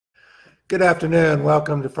Good afternoon.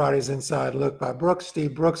 Welcome to Friday's Inside Look by Brooks.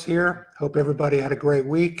 Steve Brooks here. Hope everybody had a great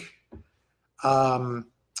week.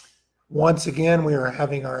 Once again, we are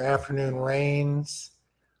having our afternoon rains.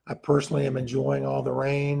 I personally am enjoying all the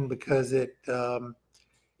rain because it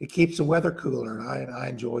keeps the weather cooler, and I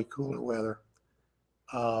enjoy cooler weather.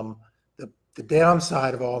 The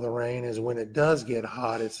downside of all the rain is when it does get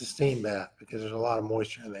hot, it's a steam bath because there's a lot of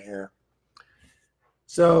moisture in the air.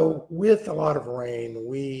 So with a lot of rain,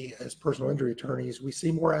 we as personal injury attorneys, we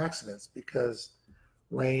see more accidents because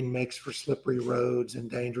rain makes for slippery roads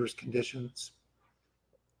and dangerous conditions.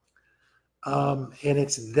 And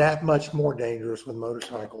it's that much more dangerous with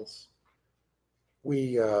motorcycles.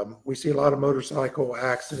 We see a lot of motorcycle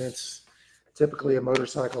accidents. Typically, a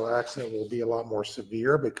motorcycle accident will be a lot more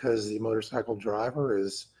severe because the motorcycle driver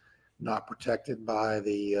is not protected by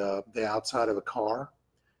the outside of a car.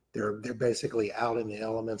 They're basically out in the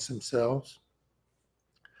elements themselves.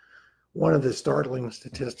 One of the startling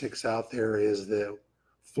statistics out there is that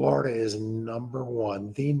Florida is the number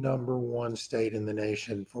one state in the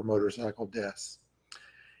nation for motorcycle deaths.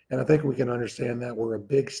 And I think we can understand that. We're a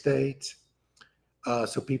big state,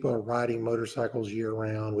 so people are riding motorcycles year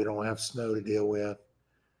round. We don't have snow to deal with.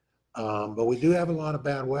 But we do have a lot of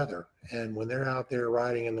bad weather. And when they're out there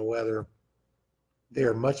riding in the weather, they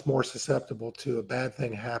are much more susceptible to a bad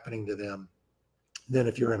thing happening to them than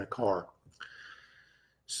if you're in a car.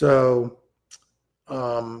 So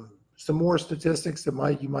some more statistics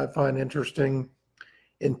that you might find interesting.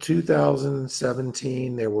 In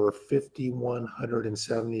 2017, there were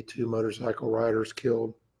 5,172 motorcycle riders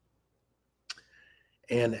killed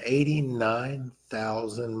and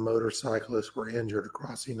 89,000 motorcyclists were injured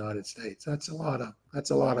across the United States. That's a lot of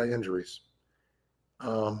injuries.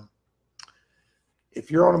 If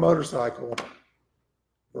you're on a motorcycle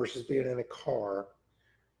versus being in a car,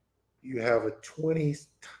 you have a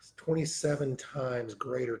 27 times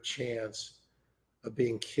greater chance of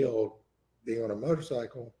being killed being on a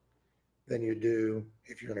motorcycle than you do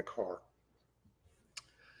if you're in a car.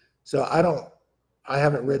 So I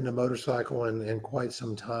haven't ridden a motorcycle in quite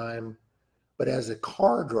some time, but as a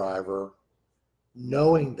car driver,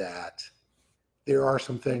 knowing that there are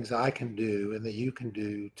some things I can do and that you can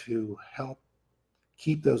do to help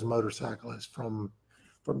keep those motorcyclists from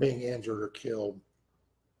being injured or killed.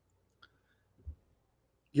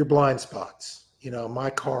 Your blind spots. You know, my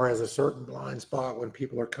car has a certain blind spot when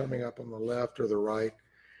people are coming up on the left or the right,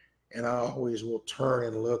 and I always will turn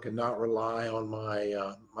and look and not rely on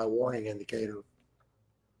my warning indicator.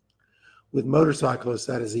 With motorcyclists,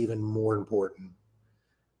 that is even more important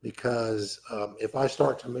because if I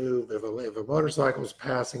start to move, if a motorcycle is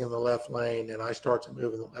passing in the left lane and I start to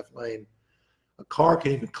move in the left lane, a car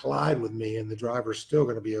can even collide with me and the driver's still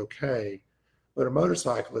going to be okay. But a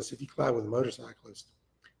motorcyclist, if you collide with a motorcyclist,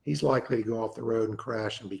 he's likely to go off the road and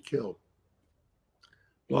crash and be killed.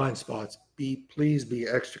 Blind spots. Please be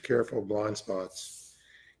extra careful of blind spots.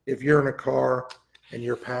 If you're in a car and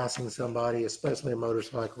you're passing somebody, especially a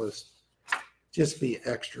motorcyclist, just be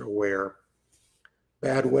extra aware.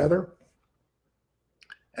 Bad weather.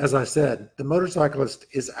 As I said, the motorcyclist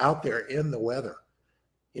is out there in the weather.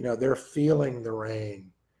 You know, they're feeling the rain,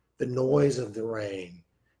 the noise of the rain.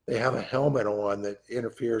 They have a helmet on that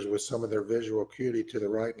interferes with some of their visual acuity to the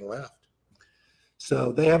right and left.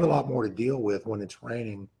 So they have a lot more to deal with when it's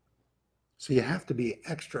raining. So you have to be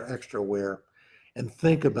extra aware and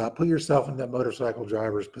think about, put yourself in that motorcycle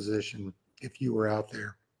driver's position if you were out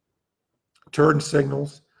there. Turn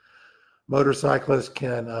signals. Motorcyclists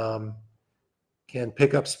can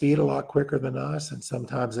pick up speed a lot quicker than us, and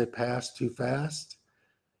sometimes they pass too fast.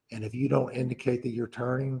 And if you don't indicate that you're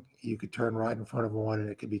turning, you could turn right in front of one and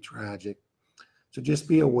it could be tragic. So just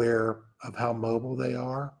be aware of how mobile they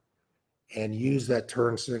are and use that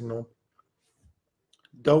turn signal.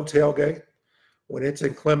 Don't tailgate. When it's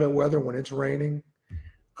inclement weather, when it's raining,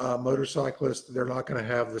 motorcyclists, they're not going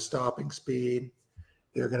to have the stopping speed.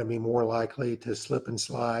 They're going to be more likely to slip and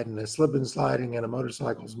slide. And the slip and sliding in a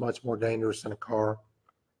motorcycle is much more dangerous than a car.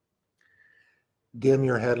 Dim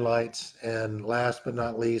your headlights, and last but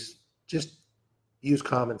not least, just use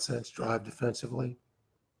common sense, drive defensively.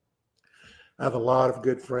 I have a lot of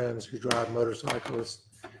good friends who drive motorcyclists,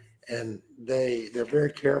 and they're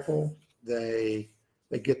very careful. They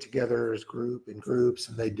get together as groups,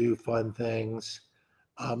 and they do fun things,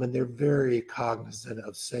 and they're very cognizant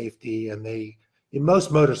of safety. And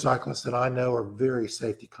most motorcyclists that I know are very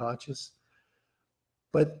safety conscious,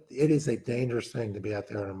 but it is a dangerous thing to be out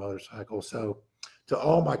there on a motorcycle. So to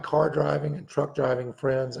all my car driving and truck driving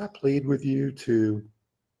friends, I plead with you to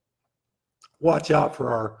watch out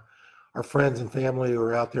for our friends and family who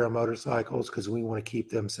are out there on motorcycles because we want to keep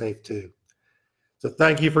them safe too. So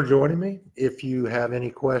thank you for joining me. If you have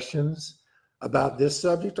any questions about this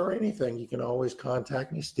subject or anything, you can always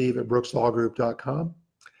contact me, steve@brookslawgroup.com.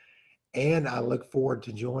 And I look forward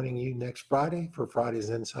to joining you next Friday for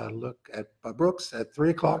Friday's Inside Look at by Brooks at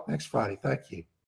 3 o'clock next Friday. Thank you.